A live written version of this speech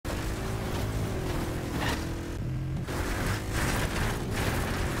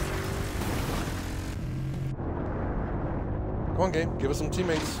Come on, game. Give us some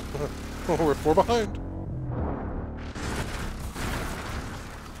teammates. We're 4 behind.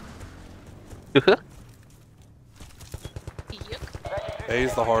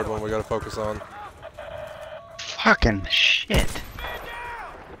 A's the hard one we gotta focus on. Fucking shit.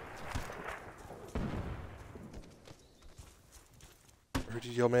 Where'd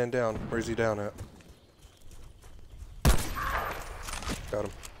you yell man down? Where's he down at? Got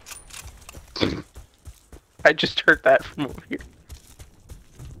him. I just heard that from over here.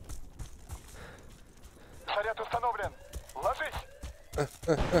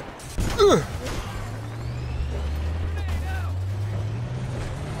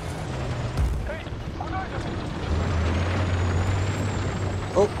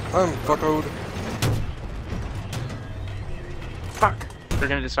 Oh, I'm fuckoed. Fuck. They're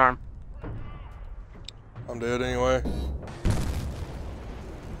gonna disarm. I'm dead anyway.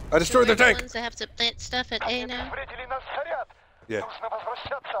 I destroyed their the tank! ones that have to plant stuff at A now? Yeah.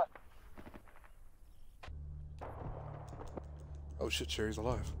 Oh shit, Sherry's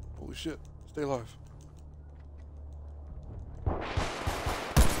alive. Holy shit. Stay alive.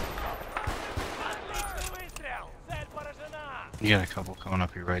 You got a couple coming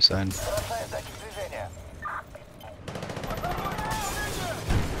up your right side. Fuck,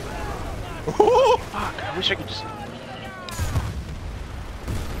 I wish I could just...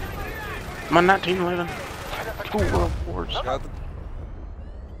 I'm on 1911. 2 world wars. Got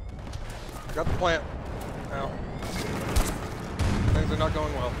the plant. Ow. Things are not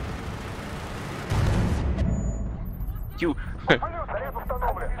going well. You...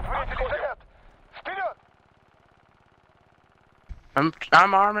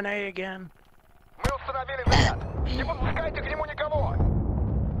 I'm arming A again.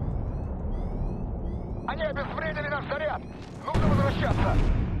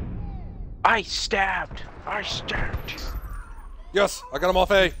 I stabbed. Yes, I got him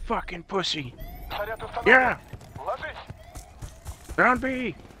off A. Fucking pussy. Yeah. They're on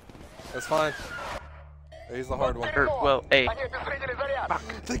B. That's fine. A's the hard one. Or, well, A. Fuck.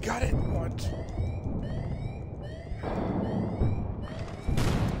 They got it. What?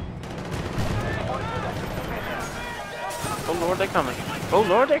 Oh lord, they're coming. Oh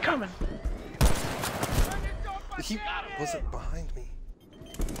lord, they're coming. He wasn't behind me.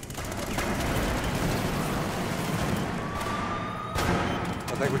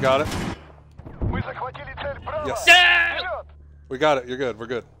 I think we got it. Yes. Yeah! We got it. You're good. We're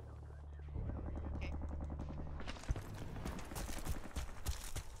good.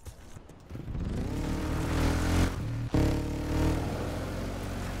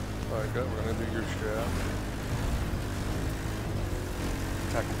 Alright, good. We're gonna do your strat.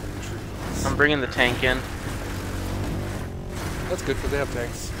 Attacking from the tree. I'm bringing the tank in. That's good because they have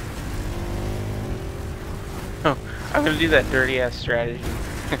tanks. Oh, I'm gonna do that dirty ass strategy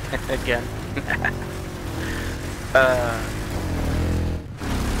again. If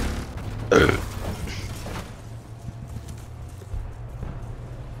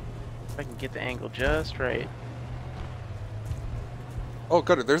I can get the angle just right. Oh,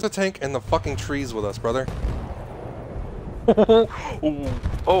 good. There's a tank in the fucking trees with us, brother.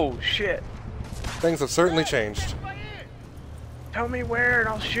 Oh shit! Things have certainly changed. Tell me where and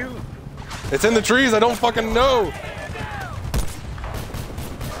I'll shoot. It's in the trees. I don't fucking know.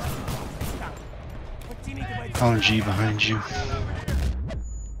 LNG behind you.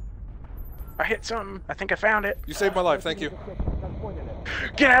 I hit something. I think I found it. You saved my life. Thank you.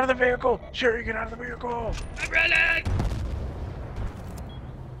 Get out of the vehicle! Sherry, get out of the vehicle! I'm running!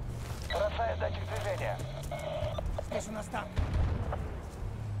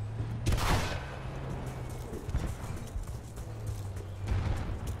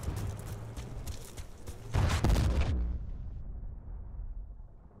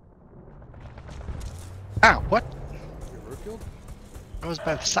 Ow, what? You were killed? I was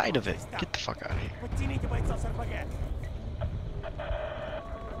by the side of it. Get the fuck out of here.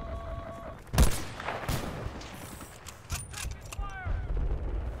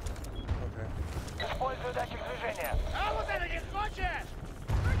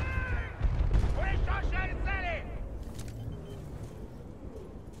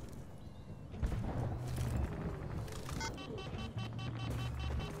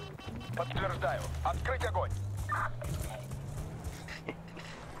 Подтверждаю. Открыть огонь.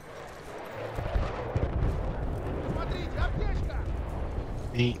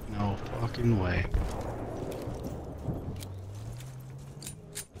 Ain't no fucking way.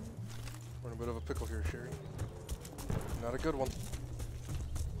 We're in a bit of a pickle here, Sherry. Not a good one.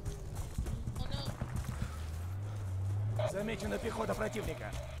 Oh no. Замечена пехота противника.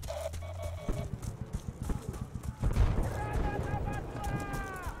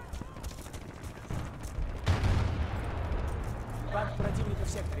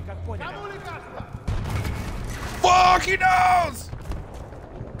 Fuck, he knows!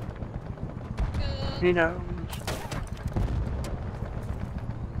 He knows.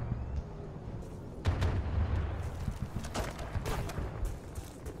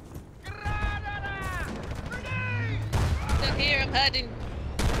 Look here, I'm hiding.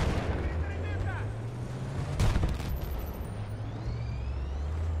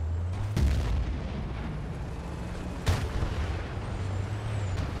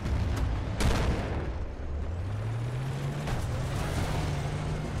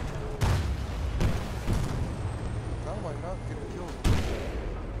 How am I not getting killed?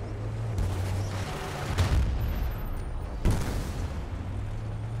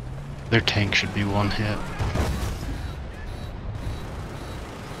 Their tank should be one hit.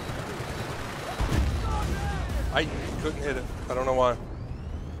 I couldn't hit it. I don't know why.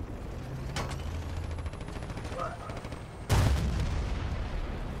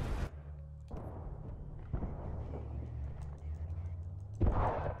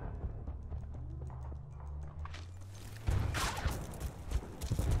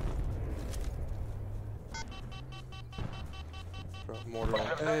 Drop mortar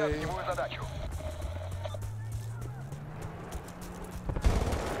on A.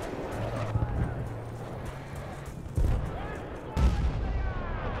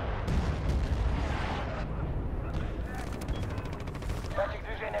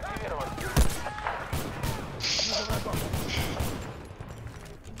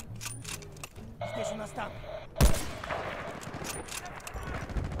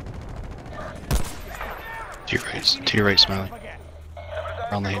 To your right, Smiley.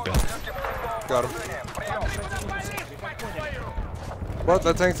 Around the hay bale. Got him. What?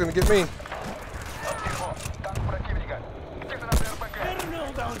 That tank's gonna get me.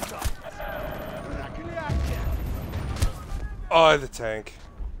 Oh, the tank.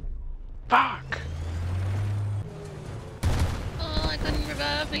 Fuck! Oh, I couldn't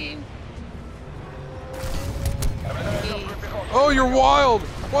revive him. Oh, you're wild!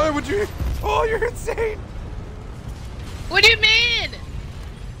 Why would you? Oh, you're insane! What do you mean?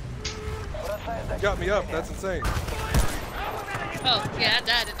 You got me up, that's insane. Oh, yeah, I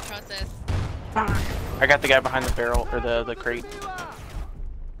died in the process. Fuck! I got the guy behind the barrel, or the crate.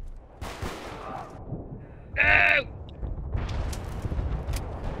 Oh!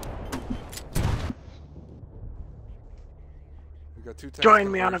 We got two tanks.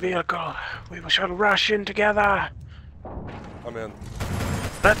 Join me on a vehicle. We shall rush in together. I'm in.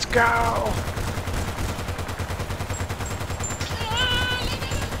 Let's go!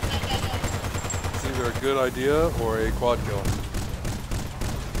 It's either a good idea or a quad kill.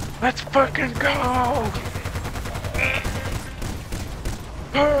 Let's fucking go!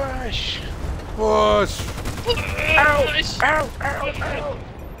 Push! Push! Ow! Ow! Ow! Ow!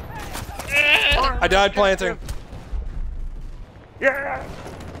 I died planting. Yeah!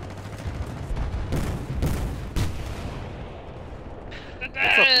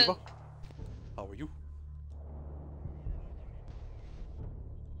 What's up, Eva? How are you?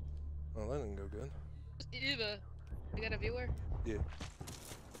 Oh, that didn't go good. Eva, you got a viewer? Yeah.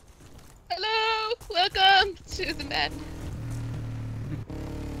 Hello! Welcome to the map.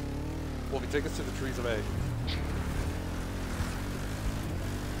 Wolfie, take us to the trees of A.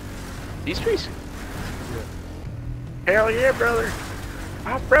 These trees? Yeah. Hell yeah, brother!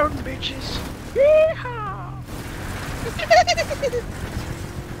 Off-road bitches! Yeehaw!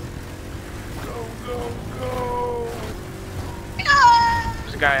 Go, go, go!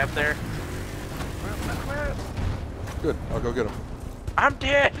 There's a guy up there. Good, I'll go get him. I'm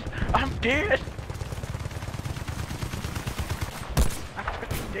dead! I'm dead! I'm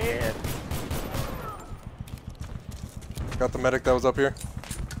fucking dead. Got the medic that was up here.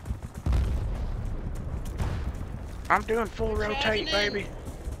 I'm doing full rotate, baby.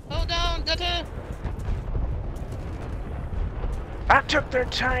 Hold on, gutter. I took their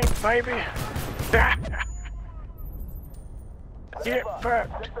tank, baby. Get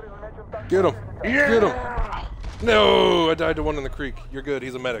fucked. Get him! Yeah! Get him! No! I died to one in the creek. You're good,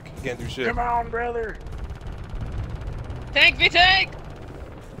 he's a medic. He can't do shit. Come on, brother. Tank v tank!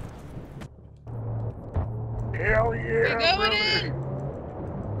 Hell yeah, We're going brother. in!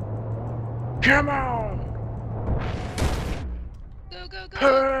 Come on. Go, go, go!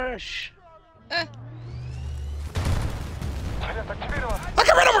 Push. Uh, I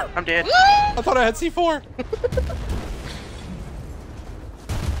can run over! I'm dead. woo! I thought I had C4!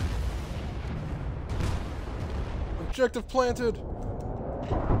 Objective planted!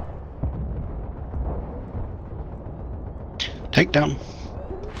 Take down.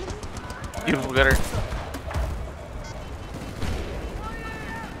 Beautiful gutter.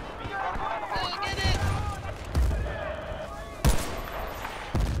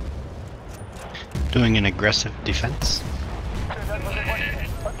 Doing an aggressive defense.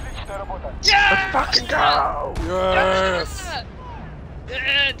 Let's fucking go! Yes!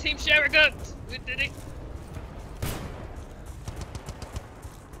 Yeah, Team Shower Guns! We did it!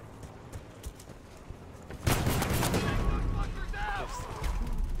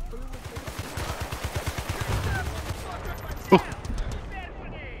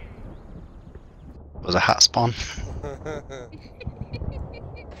 Was a hot spawn. We're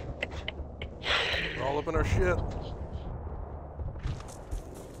all up in our shit.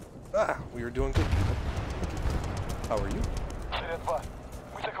 Ah, we were doing good, people. How are you?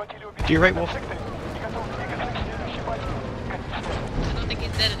 To your right, Wolf. I don't think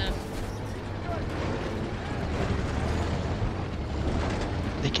he's dead enough.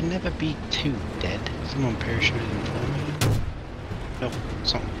 They can never be too dead. Someone parachuted in front of me. Nope,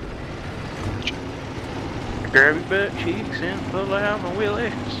 something. Grab your butt cheeks and pull out my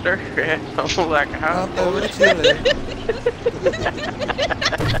willy. Stir your ass on like a hot boy.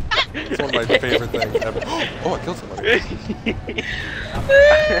 It's one of my favorite things ever. Oh, I killed somebody.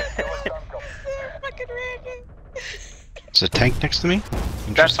 Fucking random. There's a tank next to me.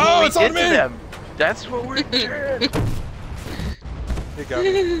 That's what Oh, we it's did on to me! them. That's what we're doing. He got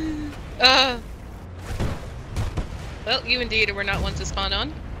me. Well, you indeed were not one to spawn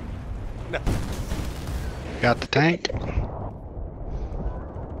on. No. Got the tank.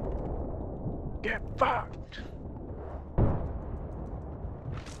 Get fucked.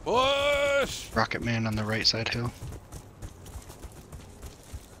 Push! Rocket Man on the right side hill.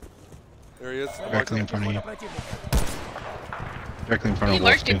 There he is. Directly in front of you. Directly in front You of Wolf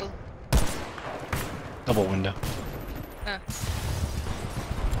marked too. people. Double window. Ah.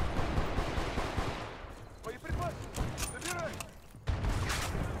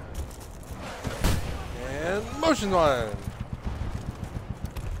 And motion line.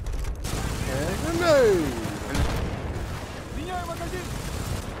 And grenade.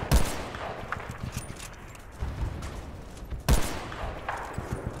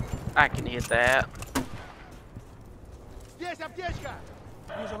 I can hit that.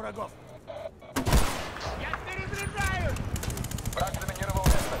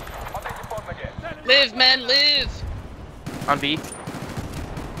 Live, man, live! On B.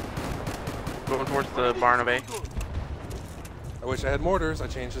 Going towards the barn bay. I wish I had mortars. I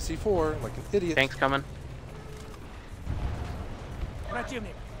changed to C4 like an idiot. Tank's coming.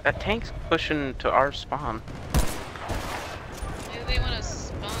 That tank's pushing to our spawn. Maybe they want to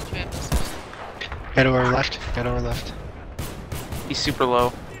spawn trap us or something. Guy to our left. Guy to our left. He's super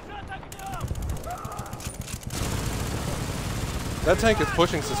low. That tank is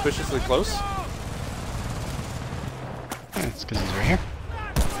pushing suspiciously close. Yeah, it's because he's right here.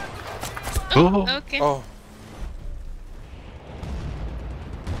 Oh. Okay. Oh.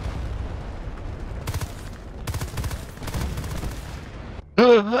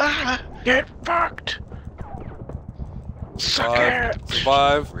 Get fucked! Suck Survive. it!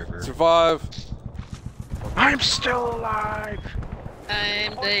 Survive. Survive. I'm still alive!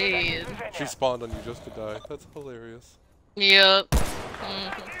 I'm dead. She spawned on you just to die. That's hilarious. Yep.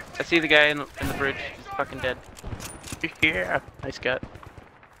 I see the guy in the bridge. He's fucking dead. Yeah, nice gut.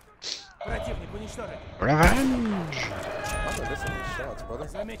 Revenge! I'm not missing these shots, brother.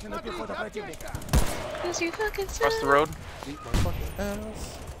 Who's your fucking son? Across the road. Eat my fucking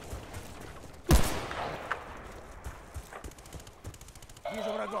ass.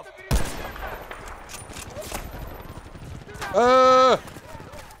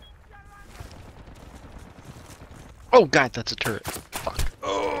 Oh god, that's a turret. Fuck.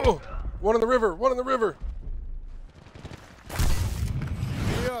 Oh! One in the river! One in the river!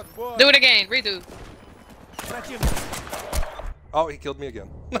 Do it again, redo. Oh, he killed me again.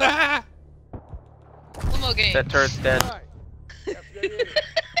 One more game. That turret's dead.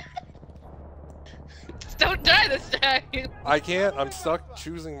 Don't die this time. I can't. I'm stuck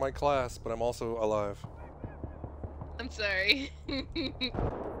choosing my class, but I'm also alive. I'm sorry.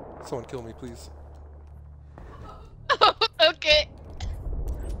 Someone kill me, please. Okay.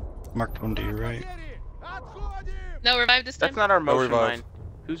 Marked one to your right. No revive this time. That's not our motion revive. mine.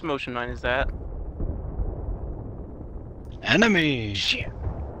 Whose motion mine is that? Enemy! Shit!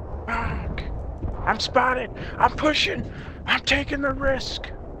 Fuck! I'm spotted! I'm pushing! I'm taking the risk!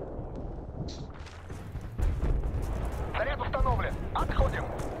 Заряд установлен. Отходим.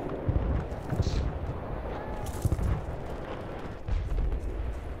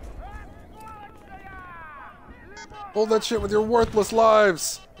 Hold that shit with your worthless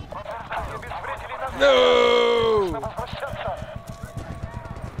lives! No!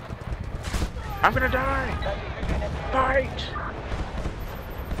 I'm gonna die! Fight!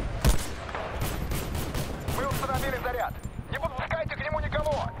 Установили заряд. Не подпускайте к нему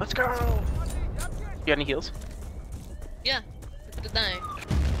никого. Let's go. You got any heals? Yeah. It's the dying.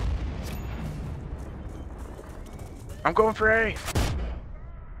 I'm going for A.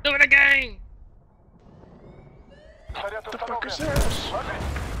 Do it again! Заряд What the fuck is установлен. this? Ложись.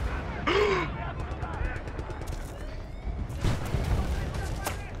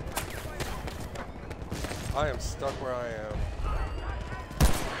 I am stuck where I am.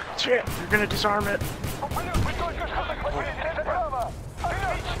 Shit, you're gonna disarm it. Блин, вы только что захватили третье право.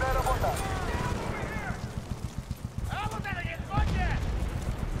 Отличная работа.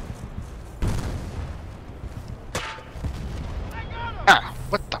 Ah,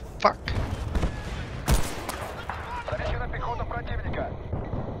 what the fuck? Замечена пехота противника.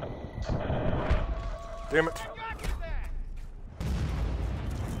 Damn it.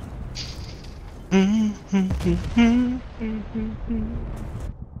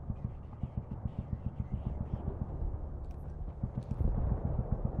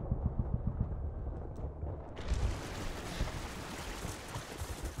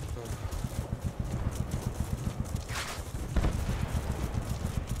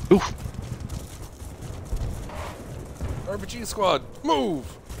 Oof. RPG squad, move!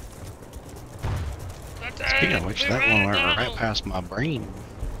 Speaking of which, that one went right past my brain.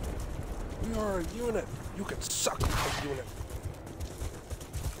 We are a unit. You can suck a unit.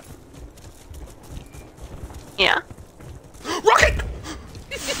 Yeah. Rocket!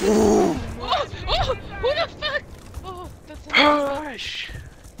 Oh! Oh! Who the fuck? Oh, that's a Push.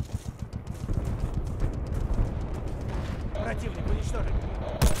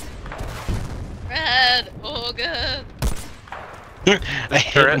 red! Oh, good. I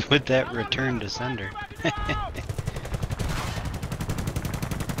hit him with that return to sender.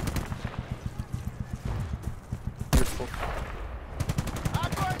 Beautiful.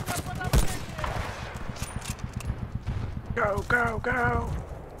 Go, go, go.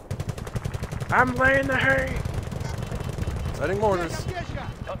 I'm laying the hay. Setting mortars.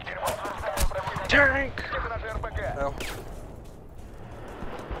 Tank. Ow.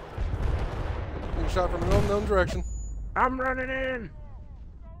 Being shot from an unknown direction. I'm running in.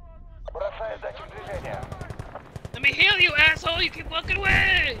 Бросаю датчик движения. Let me heal you, asshole! You keep walking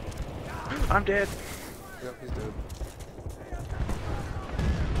away! I'm dead. Yep, he's dead.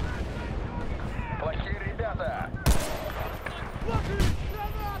 Плохие ребята.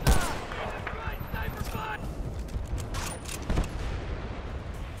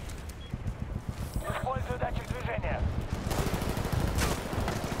 Использую датчик движения.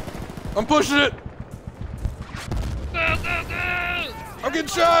 I'm pushing it! Go, go, go! I'm getting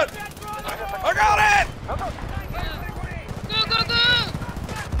shot! I got it! Go, go, go!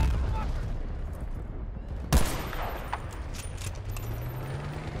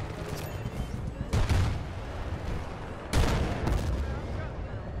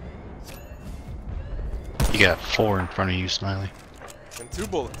 You got 4 in front of you, Smiley. And 2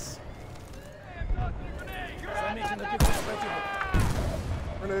 bullets.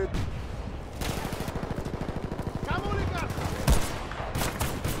 Grenade.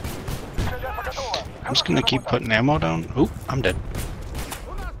 I'm just gonna keep putting ammo down. Oop, I'm dead.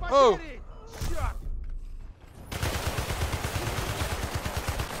 Oh!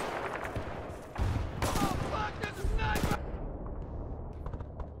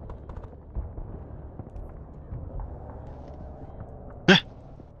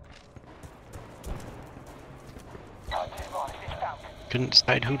 Couldn't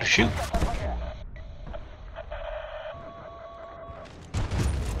decide who to shoot.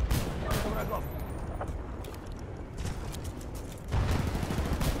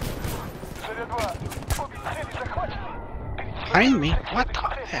 Behind me? What the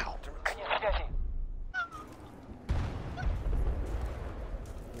hell?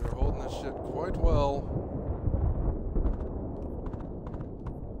 You're holding this shit quite well.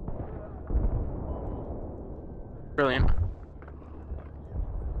 Brilliant.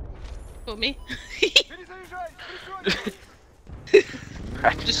 Oh, me?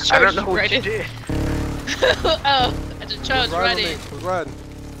 Just I don't charged know what right you in. did. Oh, I just charged right in. Who's riding?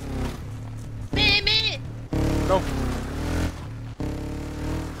 Me! No.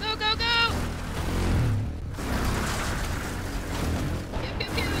 Go, go, go! Pew, pew,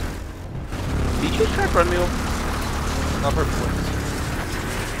 pew. Did you try to run me over? Not purposely.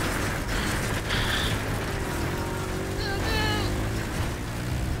 Go, go!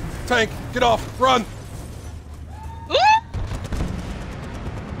 Tank, get off! Run! Ooh!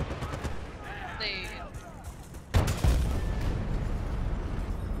 There you go.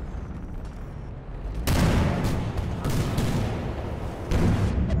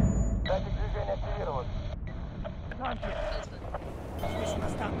 Датчик движения активирован.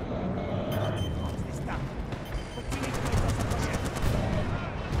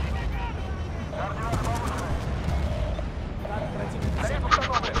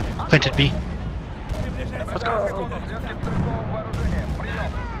 Planted B. Let's go.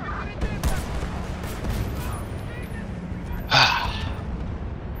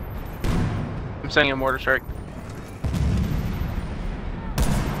 I'm sending a mortar strike.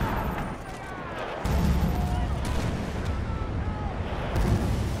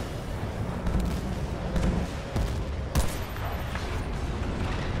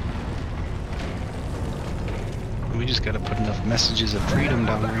 We just gotta put enough messages of freedom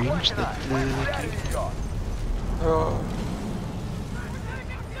downrange that they can... Oh.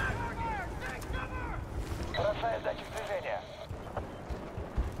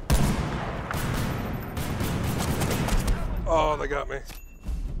 Oh, they got me.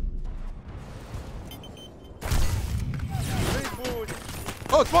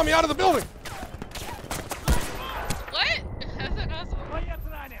 Oh, it spawned me out of the building! What? How's that possible?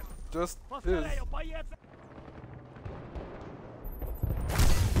 Just is.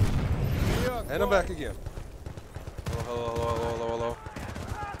 And I'm back again. Hello, hello, hello, hello, hello.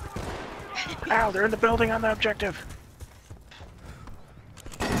 Ow, they're in the building on the objective.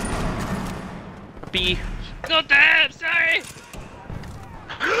 B. God damn, sorry!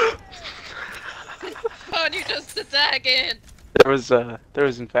 Oh, you just attacking! There was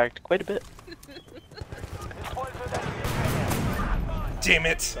in fact quite a bit. Damn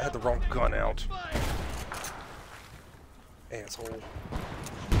it! I had the wrong gun out. Asshole.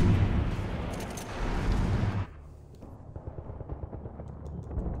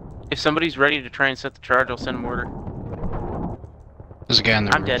 If somebody's ready to try and set the charge, I'll send a mortar. There's a guy on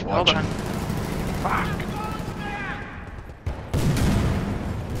the I'm roof dead. watching. Hold on. Fuck.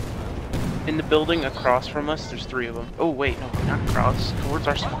 In the building across from us, there's 3 of them. Oh wait, no, not across. Towards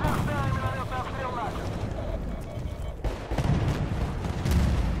our spawn.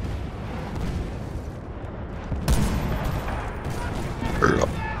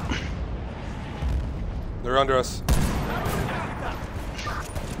 They're under us.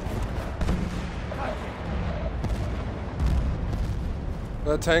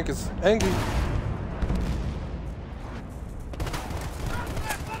 That tank is angry.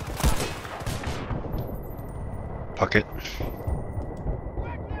 Pocket.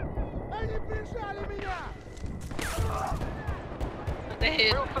 They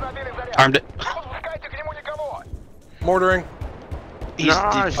hit. Armed it. Mortaring.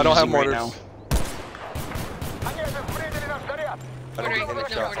 Nice. I don't have defusing mortars. now. I don't get any No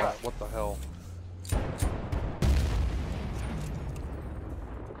shots mortar. at. What the hell?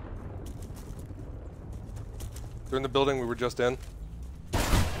 They're in the building we were just in.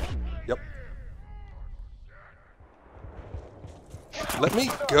 Yep. Let me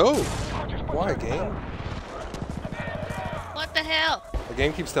go! Why, game? What the hell? The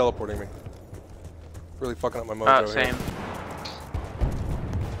game keeps teleporting me. Really fucking up my mojo Same. here.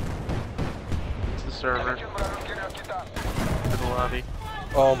 It's the server. To the lobby.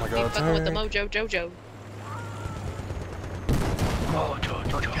 Oh my Keep god, fucking with the tank. mojo jojo. Oh,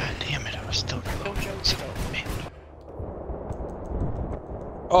 God damn it, I was still reloading. Jojo. Man.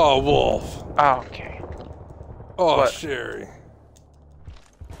 Oh, Wolf. Oh, okay. Oh, What? Sherry.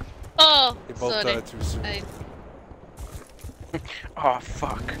 Oh, They both sorry. died too soon. I, Oh,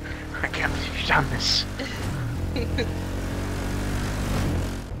 fuck. I can't believe you've done this.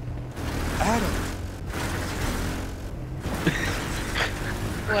 Adam.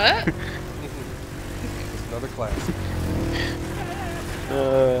 what? Another classic.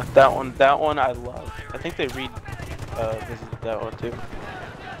 That one I love. I think they visited that one too.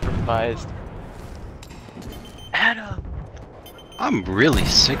 Revised. Adam! I'm really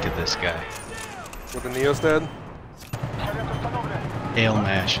sick of this guy. With the Neostad? Ale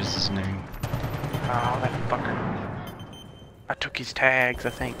Mash is his name. Oh, that fucker. I took his tags, I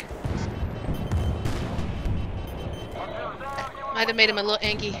think. Might have made him a little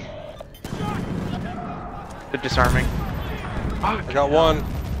angry. The disarming. I got one.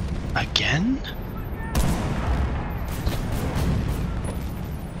 Again?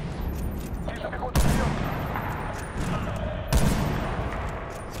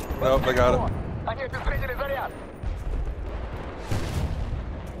 Nope, I got it.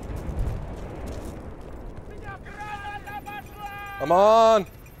 I'm on!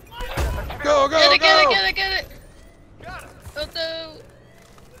 Go, go, Get it, go! get it, get it, get it! Oh no!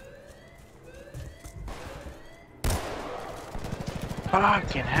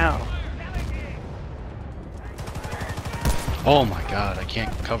 Fucking hell. Oh my god, I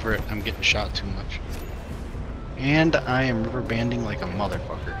can't cover it. I'm getting shot too much. And I am river banding like a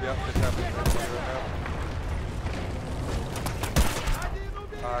motherfucker. Yep, it's happening right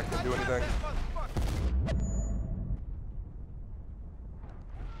now. I can't do anything.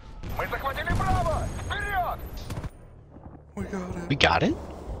 got it. We got it?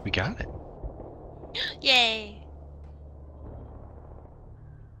 We got it. Yay!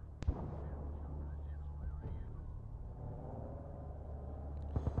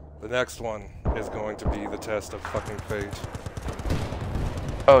 The next one is going to be the test of fucking fate.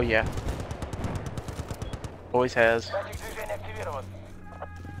 Oh yeah. Always has.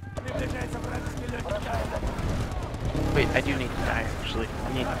 Wait, I do need to die actually.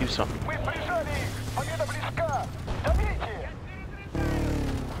 I need to do something.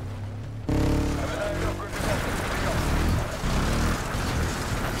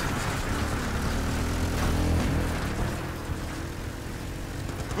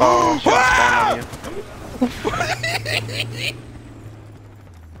 Oh, shit, I'm on you.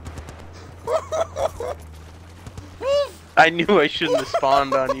 I knew I shouldn't have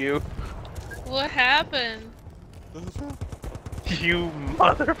spawned on you. What happened? You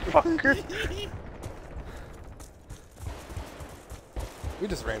motherfucker. We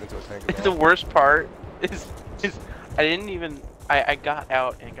just ran into a tank. of The that. worst part is I didn't even I got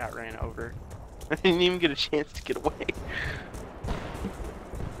out and got ran over. I didn't even get a chance to get away.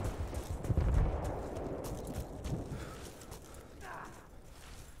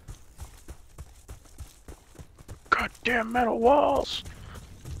 Goddamn metal walls!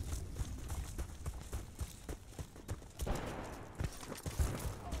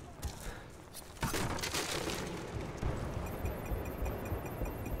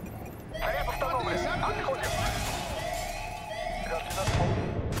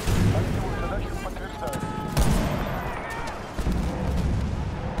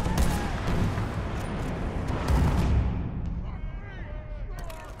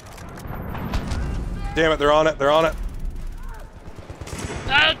 Damn it, they're on it, they're on it.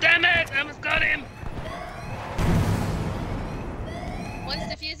 Oh damn it! I almost got him. One's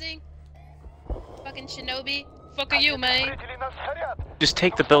defusing. Fucking shinobi. Fuck are you, man? Just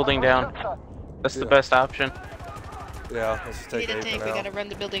take the building down. That's the best option. Yeah, let's just We take need a Nathan tank. We out. gotta run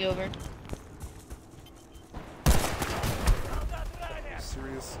the building over. Are you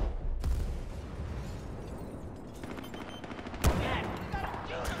serious?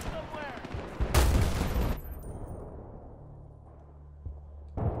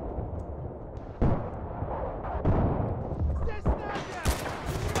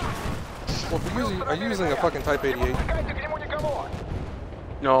 Well, if you're using, are you using a fucking Type 88?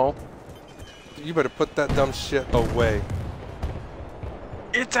 No. You better put that dumb shit away.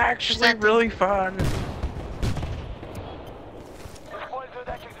 It's actually really fun.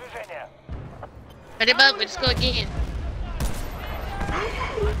 Ready, bud? We just go again.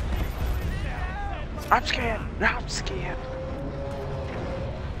 I'm scared. I'm scared.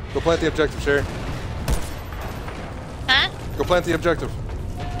 Go plant the objective, Sherry. Huh? Go plant the objective.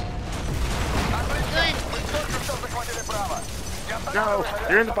 Good. No,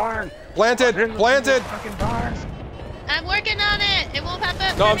 they're in the barn. Planted! They're in the Planted! fucking barn. I'm working on it. It won't pop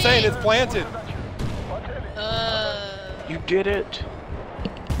up. No, for I'm saying me. it's planted. You did it.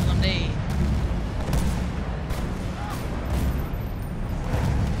 Someday.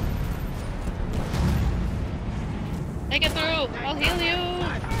 Make it through. I'll heal you.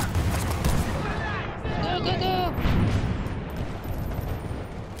 Go, go,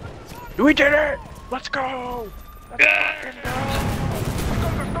 go. We did it. Let's go. Let's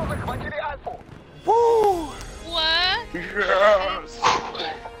fucking go. Woo! What? Yes.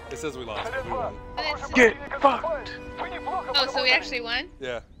 It says we lost. We won. Get fucked. Oh, so we actually won?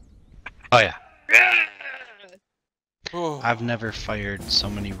 Yeah. Oh yeah. Oh. I've never fired so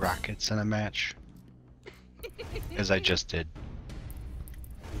many rockets in a match as I just did.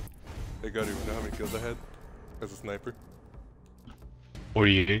 Hey, God, do you know how many kills I had as a sniper? What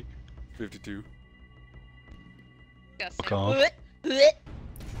do you do? 52. Disgusting. Cool.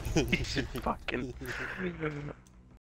 Fucking.